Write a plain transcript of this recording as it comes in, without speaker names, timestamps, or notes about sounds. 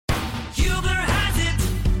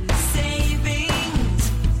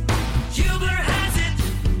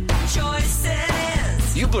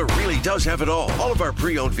does have it all. All of our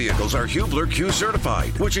pre-owned vehicles are Hubler Q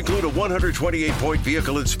certified, which include a 128-point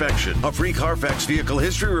vehicle inspection, a free Carfax vehicle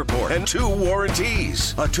history report, and 2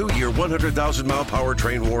 warranties. A 2-year, 100,000-mile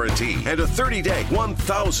powertrain warranty, and a 30-day,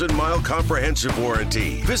 1,000-mile comprehensive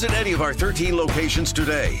warranty. Visit any of our 13 locations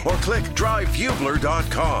today, or click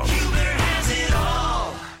drivehubler.com. Hubler has it all.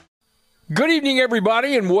 Good evening,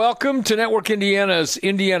 everybody, and welcome to Network Indiana's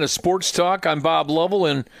Indiana Sports Talk. I'm Bob Lovell,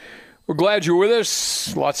 and we're glad you're with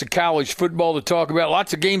us. Lots of college football to talk about.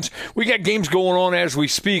 Lots of games. We got games going on as we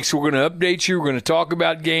speak, so we're going to update you. We're going to talk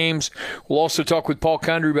about games. We'll also talk with Paul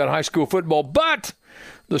Condry about high school football. But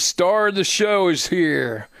the star of the show is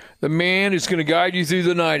here. The man who's going to guide you through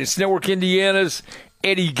the night. It's Network Indiana's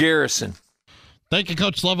Eddie Garrison. Thank you,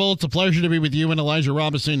 Coach Lovell. It's a pleasure to be with you and Elijah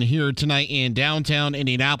Robinson here tonight in downtown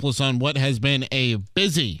Indianapolis on what has been a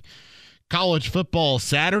busy college football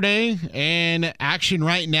Saturday and action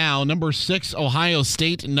right now. Number 6, Ohio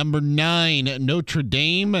State. Number 9, Notre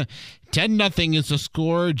Dame. 10-0 is the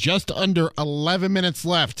score. Just under 11 minutes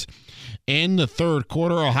left in the third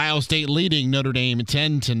quarter. Ohio State leading Notre Dame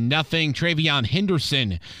 10-0. Travion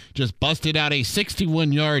Henderson just busted out a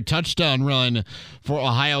 61-yard touchdown run for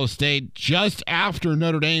Ohio State just after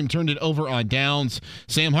Notre Dame turned it over on downs.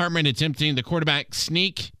 Sam Hartman attempting the quarterback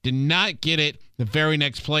sneak, did not get it. The very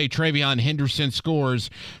next play, Travion Henderson scores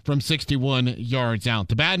from 61 yards out.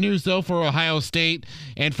 The bad news, though, for Ohio State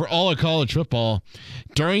and for all of college football,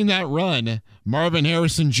 during that run, Marvin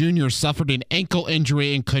Harrison Jr. suffered an ankle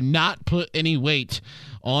injury and could not put any weight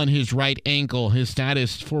on his right ankle. His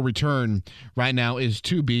status for return right now is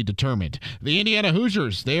to be determined. The Indiana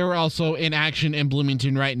Hoosiers, they are also in action in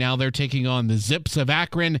Bloomington right now. They're taking on the Zips of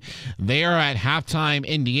Akron. They are at halftime.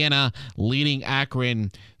 Indiana leading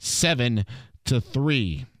Akron 7-3.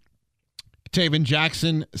 Taven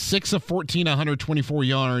Jackson, 6 of 14, 124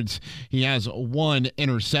 yards. He has 1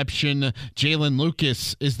 interception. Jalen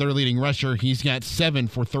Lucas is their leading rusher. He's got 7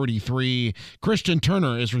 for 33. Christian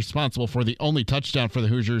Turner is responsible for the only touchdown for the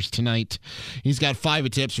Hoosiers tonight. He's got 5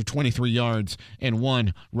 attempts for 23 yards and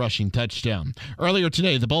 1 rushing touchdown. Earlier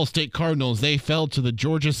today, the Ball State Cardinals, they fell to the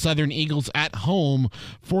Georgia Southern Eagles at home,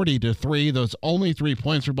 40-3. Those only 3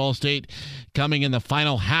 points for Ball State coming in the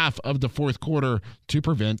final half of the fourth quarter to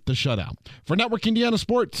prevent the shutout. For Network Indiana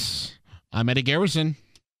Sports, I'm Eddie Garrison.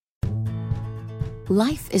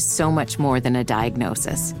 Life is so much more than a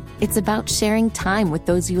diagnosis. It's about sharing time with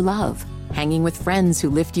those you love, hanging with friends who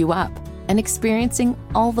lift you up, and experiencing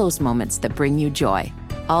all those moments that bring you joy.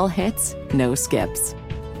 All hits, no skips.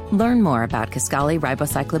 Learn more about Kisqali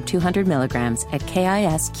Ribociclib 200 milligrams at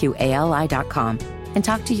KISQALI.com and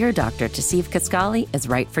talk to your doctor to see if Kisqali is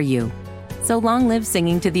right for you. So long live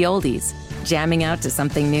singing to the oldies, jamming out to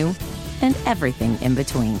something new, and everything in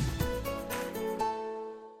between.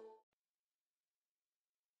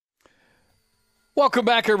 Welcome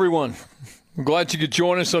back, everyone. I'm glad you could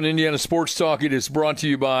join us on Indiana Sports Talk. It is brought to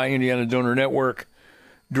you by Indiana Donor Network.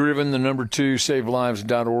 Driven, the number 2,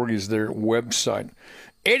 savelives.org is their website.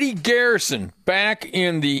 Eddie Garrison back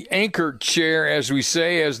in the anchor chair, as we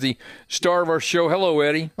say, as the star of our show. Hello,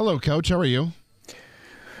 Eddie. Hello, Coach. How are you?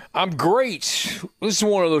 I'm great. This is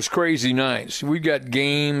one of those crazy nights. We've got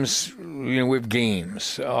games. We have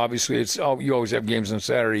games. Obviously, you always have games on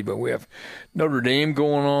Saturday, but we have Notre Dame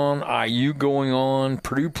going on, IU going on.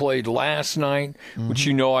 Purdue played last night, which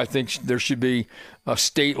I think there should be a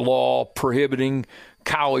state law prohibiting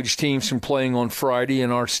college teams from playing on Friday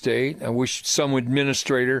in our state. I wish some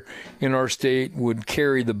administrator in our state would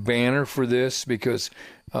carry the banner for this because,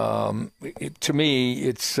 to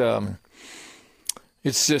me,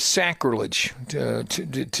 it's a sacrilege.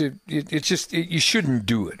 You shouldn't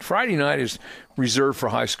do it. Friday night is reserved for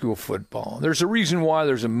high school football. There's a reason why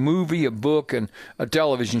there's a movie, a book, and a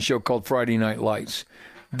television show called Friday Night Lights.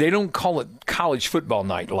 They don't call it college football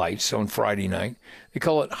night lights on Friday night. They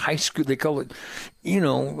call it high school. They call it,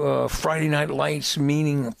 Friday Night Lights,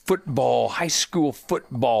 meaning football, high school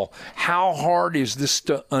football. How hard is this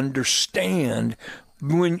to understand?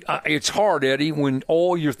 When it's hard, Eddie, when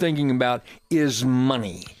all you're thinking about is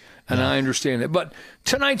money. And I understand that. But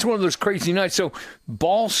tonight's one of those crazy nights. So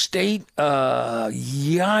Ball State,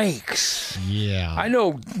 yikes. Yeah. I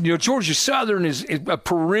know, Georgia Southern is a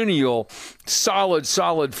perennial,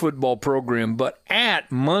 solid football program. But at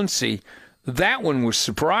Muncie, that one was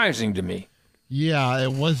surprising to me. Yeah,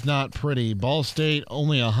 it was not pretty. Ball State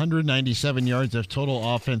only 197 yards of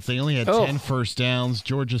total offense. They only had 10 first downs.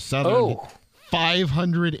 Georgia Southern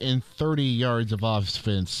 530 yards of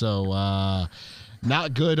offense. So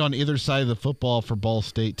not good on either side of the football for Ball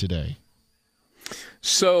State today.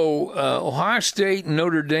 So Ohio State and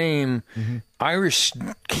Notre Dame, Irish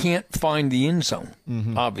can't find the end zone,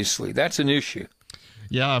 obviously. That's an issue.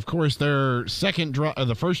 Yeah, of course, their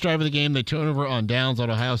the first drive of the game, they turn over on downs on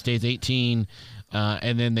Ohio State's 18,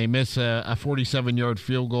 and then they miss a 47-yard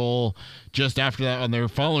field goal just after that on their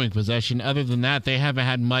following possession. Other than that, they haven't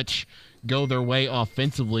had much go their way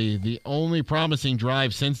offensively. The only promising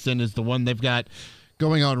drive since then is the one they've got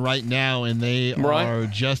going on right now, and they are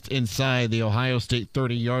just inside the Ohio State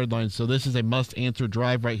 30-yard line. So this is a must-answer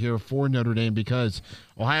drive right here for Notre Dame because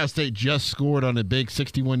Ohio State just scored on a big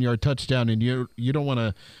 61-yard touchdown, and you don't want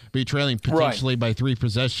to be trailing potentially by 3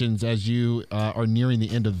 possessions as you are nearing the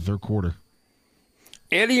end of the third quarter.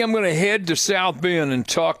 Eddie, I'm going to head to South Bend and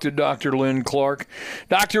talk to Dr. Lynn Clark.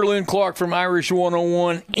 Dr. Lynn Clark from Irish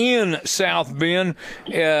 101 in South Bend.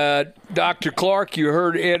 Dr. Clark, you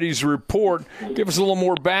heard Eddie's report. Give us a little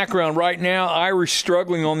more background. Right now, Irish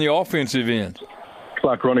struggling on the offensive end.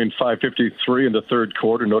 Clock running 5:53 in the third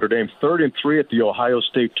quarter. Notre Dame 3rd and 3 at the Ohio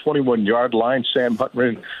State 21-yard line. Sam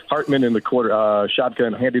Hartman in the quarter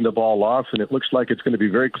shotgun handing the ball off, and it looks like it's going to be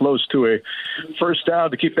very close to a first down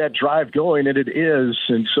to keep that drive going, and it is.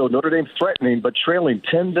 And so Notre Dame threatening but trailing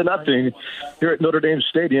 10-0 here at Notre Dame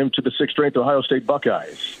Stadium to the 6th-ranked Ohio State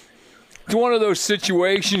Buckeyes. It's one of those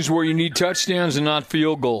situations where you need touchdowns and not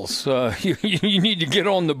field goals. You need to get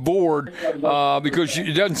on the board because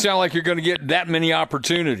it doesn't sound like you're going to get that many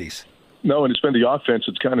opportunities. No, and it's been the offense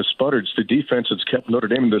that's kind of sputtered. It's the defense that's kept Notre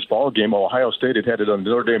Dame in this ball game. Ohio State had it on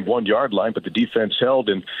the Notre Dame 1-yard line, but the defense held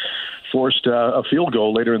and forced a field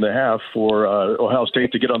goal later in the half for Ohio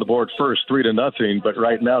State to get on the board first, 3-0. But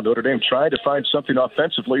right now, Notre Dame trying to find something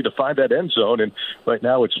offensively to find that end zone. And right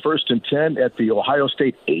now, it's 1st and 10 at the Ohio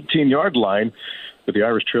State 18-yard line, with the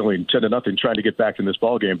Irish trailing 10-0, trying to get back in this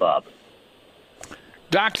ball game, Bob.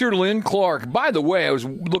 Dr. Lynn Clark, by the way, I was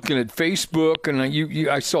looking at Facebook, and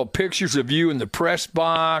I saw pictures of you in the press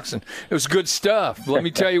box, and it was good stuff. Let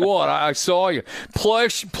me tell you what, I saw you.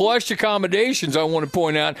 Plush accommodations, I want to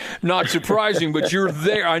point out, not surprising, but you're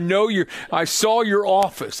there. I saw your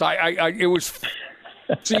office. It was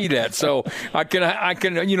see that, so I can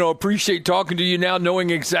appreciate talking to you now, knowing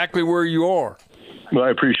exactly where you are. Well, I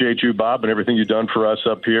appreciate you, Bob, and everything you've done for us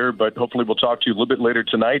up here. But hopefully we'll talk to you a little bit later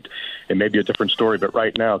tonight and maybe a different story. But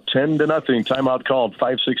right now, 10-0, timeout called,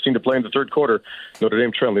 5:16 to play in the third quarter. Notre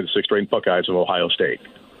Dame trailing the 6th-ranked Buckeyes of Ohio State.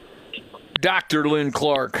 Dr. Lynn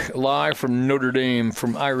Clark, live from Notre Dame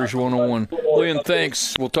from Irish 101. Lynn,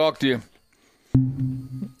 thanks. We'll talk to you.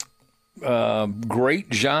 Great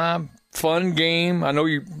job. Fun game. I know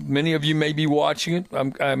many of you may be watching it.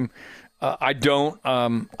 I don't.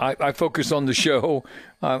 I focus on the show.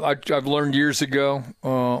 I've learned years ago.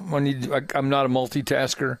 I'm not a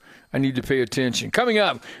multitasker. I need to pay attention. Coming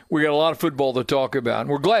up, we got a lot of football to talk about. And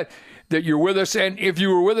we're glad that you're with us. And if you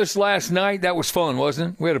were with us last night, that was fun,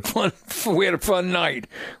 wasn't it? We had a fun night.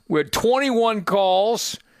 We had 21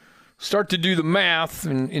 calls. Start to do the math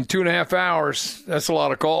in 2.5 hours. That's a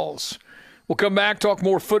lot of calls. We'll come back, talk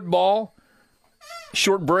more football.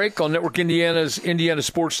 Short break on Network Indiana's Indiana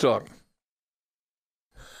Sports Talk.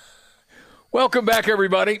 Welcome back,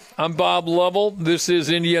 everybody. I'm Bob Lovell. This is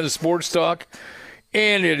Indiana Sports Talk,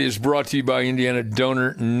 and it is brought to you by Indiana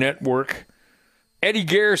Donor Network. Eddie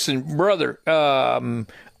Garrison, brother, I'm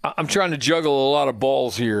trying to juggle a lot of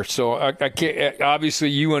balls here, so I can't. Obviously,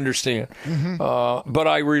 you understand, but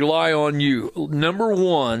I rely on you. Number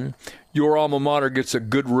one, your alma mater gets a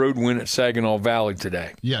good road win at Saginaw Valley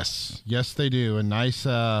today. Yes, they do. A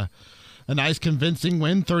nice convincing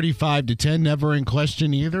win, 35-10, never in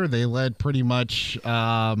question either. They led pretty much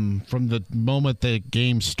from the moment the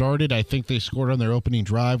game started. I think they scored on their opening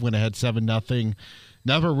drive, went ahead 7-0.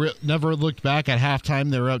 Never looked back at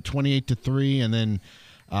halftime. They were up 28-3, and then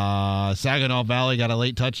Saginaw Valley got a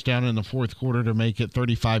late touchdown in the fourth quarter to make it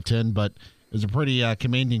 35-10, but it was a pretty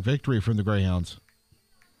commanding victory from the Greyhounds.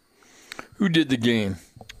 Who did the game?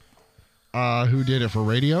 Who did it for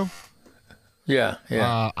radio? Yeah.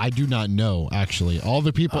 I do not know, actually. All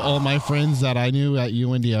my friends that I knew at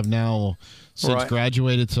UIndy have now since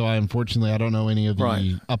graduated, so unfortunately I don't know any of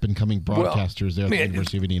the up-and-coming broadcasters there at the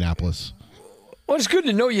University of Indianapolis. Well, it's good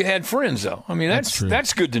to know you had friends, though. I mean,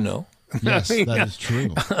 that's good to know. Yes, that is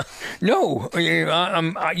true. No,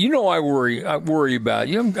 I worry about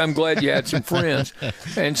you. I'm glad you had some friends,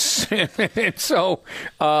 and so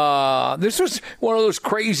this was one of those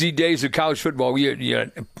crazy days of college football.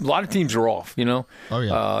 A lot of teams are off. Oh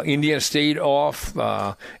yeah. Indiana State off.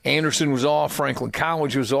 Anderson was off. Franklin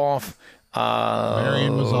College was off.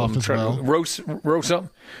 Marion was off as well. Wrote something.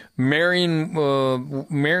 Marion.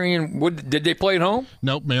 Did they play at home?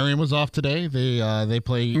 Nope, Marion was off today. They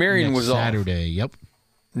play Marion next was Saturday. Yep.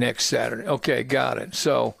 Next Saturday. Okay, got it.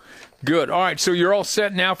 So, good. All right, so you're all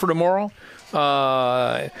set now for tomorrow?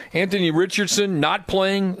 Anthony Richardson not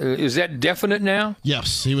playing. Is that definite now?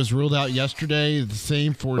 Yes, he was ruled out yesterday. The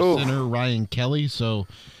same for center Ryan Kelly. So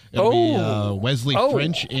it'll be Wesley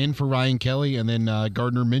French in for Ryan Kelly, and then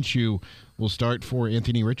Gardner Minshew will start for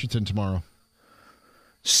Anthony Richardson tomorrow.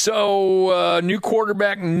 So new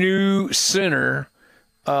quarterback, new center.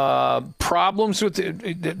 Problems with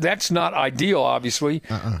it, that's not ideal, obviously.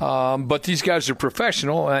 But these guys are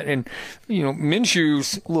professional, and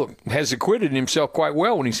Minshew has acquitted himself quite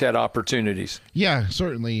well when he's had opportunities. Yeah,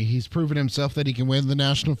 certainly. He's proven himself that he can win the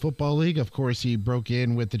National Football League. Of course, he broke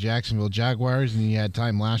in with the Jacksonville Jaguars, and he had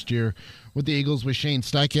time last year with the Eagles with Shane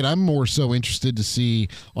Steichen. I'm more so interested to see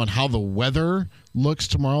on how the weather looks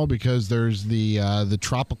tomorrow, because there's the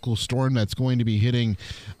tropical storm that's going to be hitting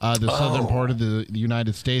the southern part of the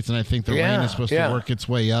United States, and I think the rain is supposed to work its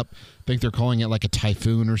way up. I think they're calling it like a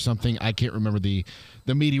typhoon or something. I can't remember the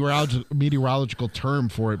meteorological term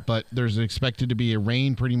for it, but there's expected to be a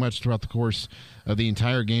rain pretty much throughout the course of the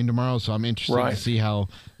entire game tomorrow, so I'm interested to see how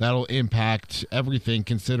that'll impact everything,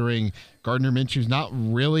 considering Gardner Minshew's not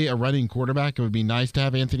really a running quarterback. It would be nice to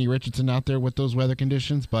have Anthony Richardson out there with those weather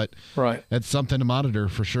conditions, but that's something to monitor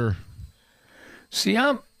for sure. See,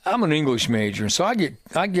 I'm an English major, so I get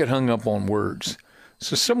hung up on words.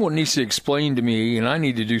 So someone needs to explain to me, and I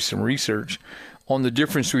need to do some research on the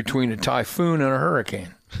difference between a typhoon and a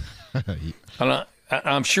hurricane. And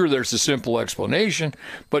I'm sure there's a simple explanation,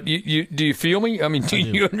 but do you feel me? I mean, do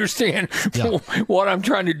you understand what I'm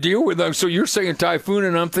trying to deal with? So you're saying typhoon,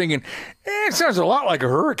 and I'm thinking, it sounds a lot like a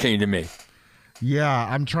hurricane to me. Yeah,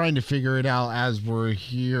 I'm trying to figure it out as we're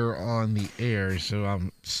here on the air, so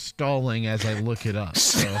I'm stalling as I look it up.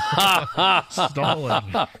 So.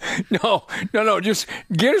 Stalling. No. Just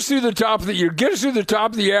get us through the top of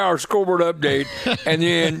the hour scoreboard update, and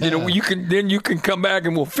then you can come back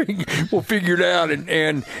and we'll figure it out.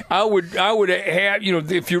 And I would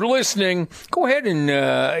have, if you're listening, go ahead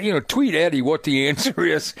and tweet Eddie what the answer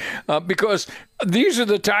is, because these are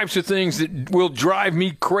the types of things that will drive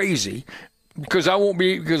me crazy. Because I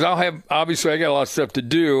got a lot of stuff to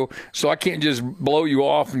do, so I can't just blow you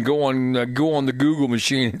off and go on the Google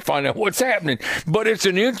machine and find out what's happening. But it's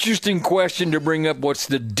an interesting question to bring up. What's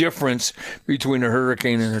the difference between a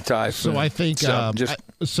hurricane and a typhoon? So I think I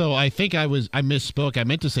misspoke. I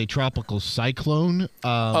meant to say tropical cyclone.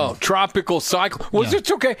 Tropical cyclone. Well,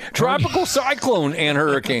 it's okay. Tropical cyclone and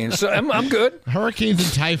hurricane. So I'm good. Hurricanes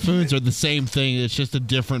and typhoons are the same thing. It's just a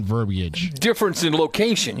different verbiage. Difference in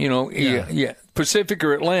location. Yeah, Pacific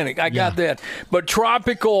or Atlantic. I got that. But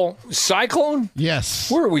tropical cyclone? Yes.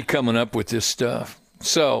 Where are we coming up with this stuff?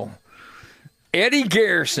 So, Eddie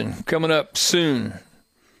Garrison coming up soon.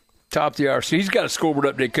 Top of the hour. So he's got a scoreboard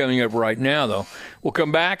update coming up right now, though. We'll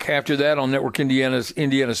come back after that on Network Indiana's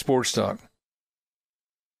Indiana Sports Talk.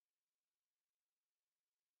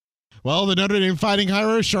 Well, the Notre Dame Fighting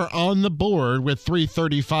Irish are on the board with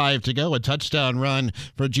 3:35 to go. A touchdown run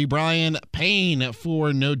for Gibrian Payne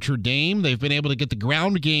for Notre Dame. They've been able to get the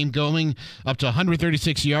ground game going up to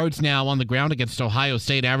 136 yards now on the ground against Ohio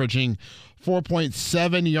State, averaging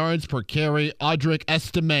 4.7 yards per carry. Audric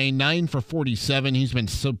Estime, 9 for 47. He's been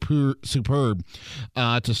superb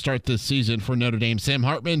to start this season for Notre Dame. Sam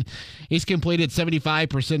Hartman, he's completed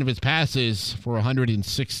 75% of his passes for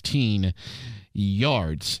 116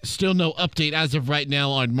 yards. Still no update as of right now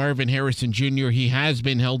on Marvin Harrison Jr. He has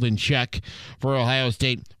been held in check for Ohio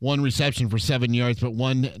State. 1 reception for 7 yards, but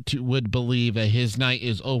one would believe that his night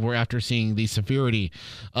is over after seeing the severity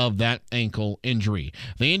of that ankle injury.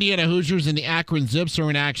 The Indiana Hoosiers and the Akron Zips are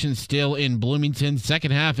in action still in Bloomington.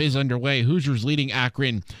 Second half is underway. Hoosiers leading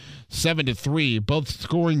Akron 7-3. Both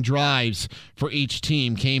scoring drives for each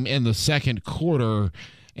team came in the second quarter,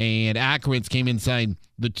 and Akron's came inside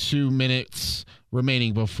the 2 minutes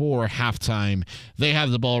remaining before halftime. They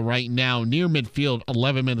have the ball right now near midfield,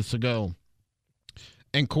 11 minutes to go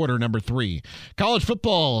in quarter number 3. College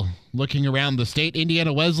football, looking around the state,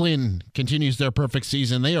 Indiana Wesleyan continues their perfect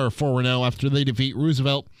season. They are 4-0 after they defeat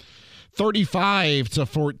Roosevelt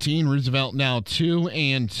 35-14. Roosevelt now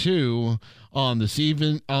 2-2 on the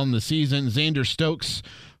season. Xander Stokes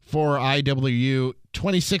for IWU,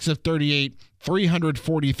 26 of 38.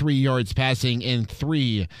 343 yards passing and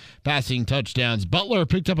 3 passing touchdowns. Butler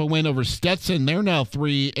picked up a win over Stetson. They're now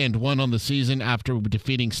 3-1 on the season after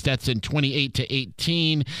defeating Stetson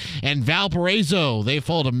 28-18. And Valparaiso, they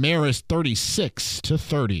fall to Marist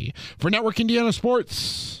 36-30. For Network Indiana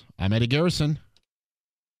Sports, I'm Eddie Garrison.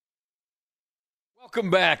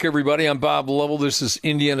 Welcome back, everybody. I'm Bob Lovell. This is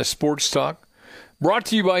Indiana Sports Talk, brought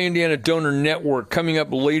to you by Indiana Donor Network. Coming up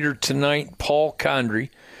later tonight, Paul Condry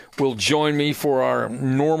will join me for our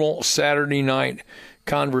normal Saturday night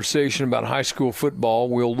conversation about high school football.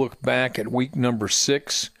 We'll look back at week number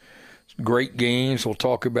 6. Great games. We'll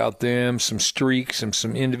talk about them, some streaks and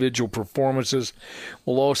some individual performances.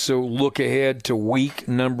 We'll also look ahead to week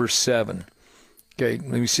number 7. Okay,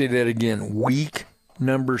 let me say that again. Week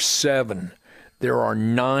number 7. There are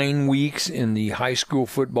 9 weeks in the high school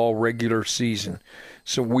football regular season,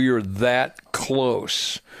 so we are that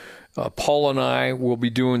close. Paul and I will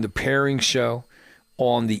be doing the pairing show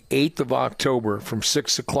on the 8th of October from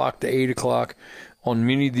 6 o'clock to 8 o'clock on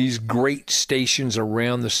many of these great stations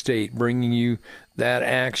around the state, bringing you that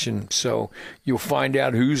action. So you'll find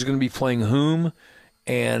out who's going to be playing whom,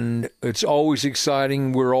 and it's always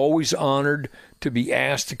exciting. We're always honored to be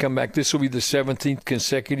asked to come back. This will be the 17th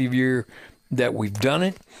consecutive year that we've done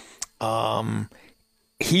it.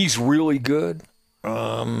 He's really good.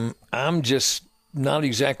 I'm just not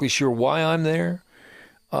exactly sure why I'm there.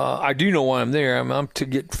 I do know why I'm there. I'm to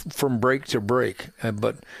get from break to break,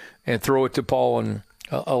 and throw it to Paul and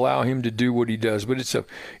allow him to do what he does. But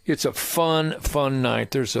it's a fun night.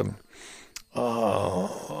 There's a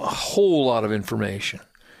whole lot of information.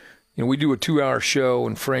 You know, we do a 2-hour show,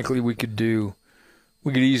 and frankly, we could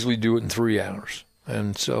easily do it in 3 hours.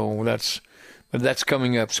 And so that's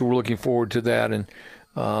coming up. So we're looking forward to that. And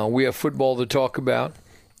we have football to talk about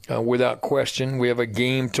without question. We have a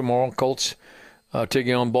game tomorrow, Colts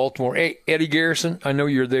taking on Baltimore. Hey, Eddie Garrison, I know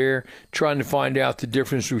you're there trying to find out the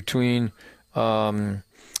difference between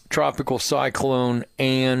tropical cyclone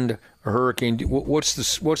and a hurricane. What's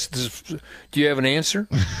this? Do you have an answer?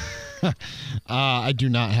 I do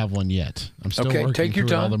not have one yet. I'm still working. Take your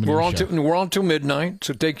time. We're on till midnight,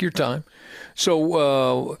 so take your time.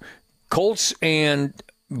 So Colts and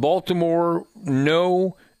Baltimore,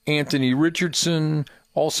 no Anthony Richardson,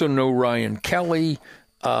 also no Ryan Kelly.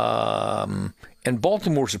 And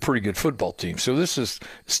Baltimore's a pretty good football team, so this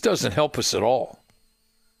doesn't help us at all.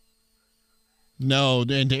 No,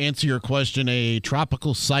 and to answer your question, a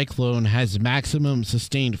tropical cyclone has maximum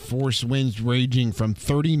sustained force winds ranging from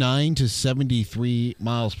 39 to 73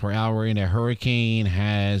 miles per hour, and a hurricane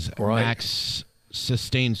has max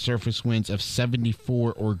sustained surface winds of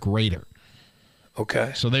 74 or greater.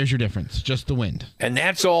 Okay. So there's your difference, just the wind. And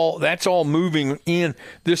that's all moving in.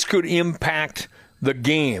 This could impact the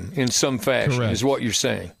game in some fashion. Correct. Is what you're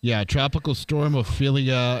saying. Yeah, Tropical Storm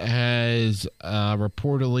Ophelia has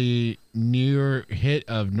reportedly near hit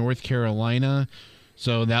of North Carolina.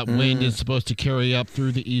 So that wind is supposed to carry up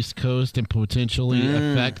through the East Coast and potentially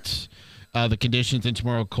affect the conditions in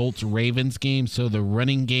tomorrow Colts-Ravens game. So the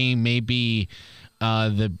running game may be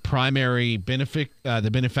the primary the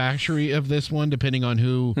beneficiary of this one, depending on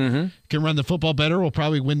who can run the football better, will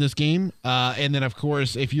probably win this game. And then, of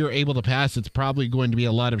course, if you're able to pass, it's probably going to be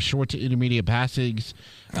a lot of short to intermediate passes.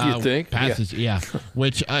 You think? Passes, yeah.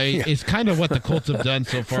 Which is kind of what the Colts have done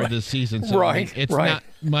so far this season. So it's not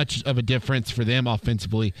much of a difference for them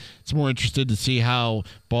offensively. It's more interested to see how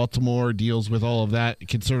Baltimore deals with all of that,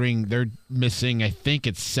 considering they're missing, I think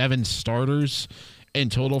it's 7 starters in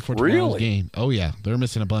total for tomorrow's game. Oh, yeah. They're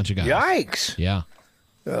missing a bunch of guys. Yikes. Yeah.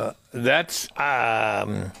 That's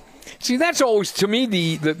always, to me,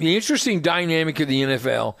 the interesting dynamic of the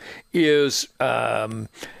NFL is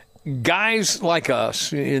guys like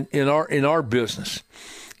us in our business,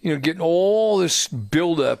 getting all this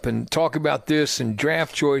buildup and talk about this and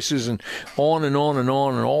draft choices and on and on and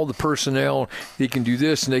on and all the personnel. They can do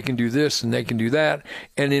this and they can do this and they can do that.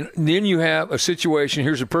 And then you have a situation.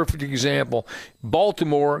 Here's a perfect example.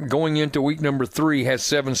 Baltimore, going into week number 3, has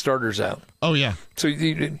 7 starters out. Oh, yeah. So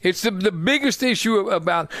it's the biggest issue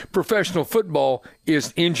about professional football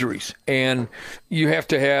is injuries. And you have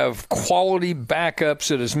to have quality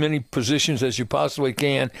backups at as many positions as you possibly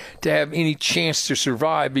can to have any chance to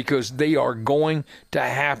survive, because they are going to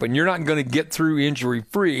happen. You're not going to get through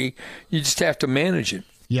injury-free. You just have to manage it.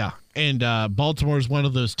 Yeah, and Baltimore is one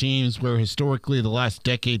of those teams where historically the last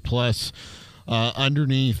decade plus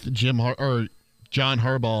underneath John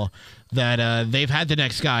Harbaugh, that they've had the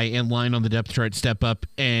next guy in line on the depth chart step up,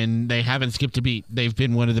 and they haven't skipped a beat. They've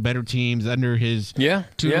been one of the better teams under his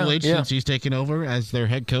tutelage since he's taken over as their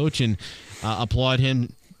head coach, and applaud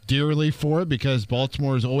him dearly for it, because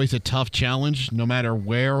Baltimore is always a tough challenge, no matter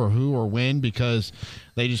where or who or when, because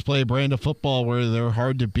they just play a brand of football where they're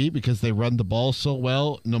hard to beat because they run the ball so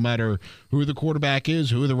well, no matter who the quarterback is,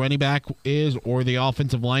 who the running back is, or the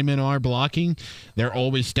offensive linemen are blocking. They're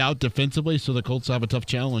always stout defensively, so the Colts have a tough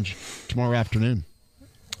challenge tomorrow afternoon.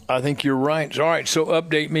 I think you're right. All right, so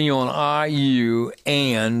update me on IU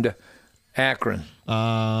and Akron.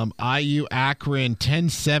 IU Akron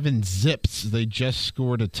 10-7 zips. They just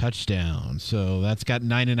scored a touchdown, so that's got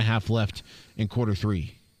 9.5 left in quarter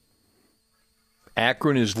 3.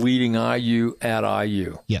 Akron is leading IU at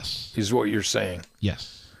IU. Yes. Is what you're saying.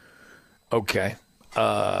 Yes. Okay.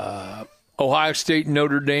 Ohio State,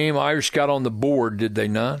 Notre Dame, Irish got on the board, did they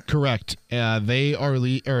not? Correct. They're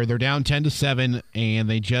down 10-7, and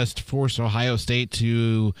they just forced Ohio State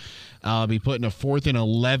to be put in a 4th and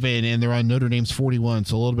 11, and they're on Notre Dame's 41.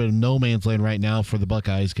 So a little bit of no man's land right now for the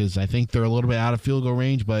Buckeyes, because I think they're a little bit out of field goal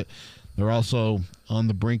range, but they're also on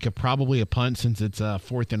the brink of probably a punt since it's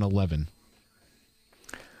 4th and 11.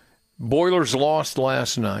 Boilers lost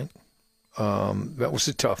last night. That was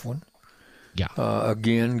a tough one. Yeah.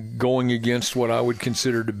 Again, going against what I would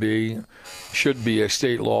consider to should be a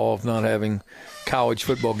state law of not having college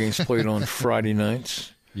football games played on Friday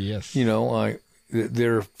nights. Yes. You know,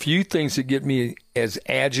 there are few things that get me as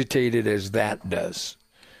agitated as that does,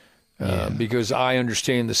 because I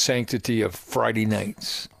understand the sanctity of Friday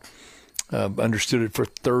nights. Understood it for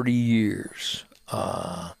 30 years.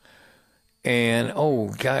 And,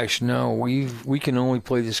 oh, gosh, no, we can only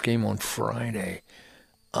play this game on Friday.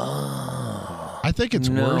 I think it's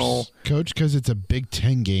worse, Coach, because it's a Big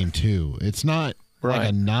Ten game, too. It's not like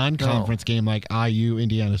a non-conference game like IU,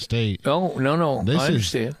 Indiana State. No. This I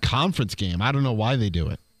understand. is conference game. I don't know why they do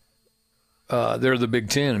it. They're the Big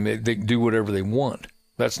Ten. I mean, they can do whatever they want.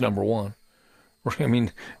 That's number one. I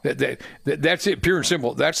mean, that's it, pure and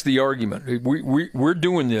simple. That's the argument. We're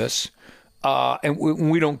doing this, and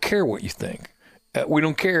we don't care what you think. We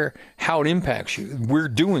don't care how it impacts you. We're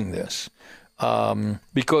doing this.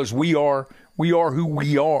 Because we are who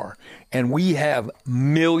we are, and we have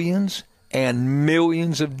millions and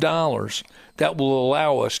millions of dollars that will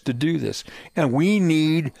allow us to do this, and we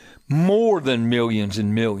need more than millions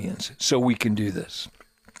and millions so we can do this.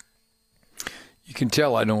 You can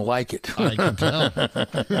tell I don't like it. I can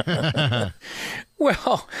tell.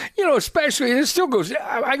 Well, especially, and it still goes.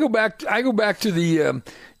 I go back to the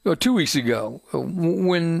 2 weeks ago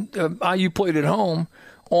when IU played at home.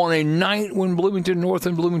 On a night when Bloomington North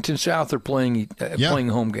and Bloomington South are playing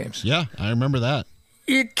home games. Yeah, I remember that.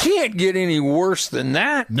 It can't get any worse than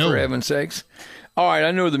that, no. For heaven's sakes. All right,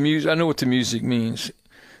 I know the music. I know what the music means.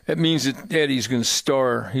 It means that Eddie's going to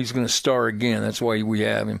star. He's going to star again. That's why we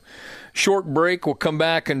have him. Short break. We'll come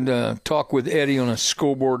back and talk with Eddie on a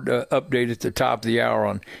scoreboard update at the top of the hour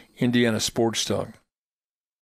on Indiana Sports Talk.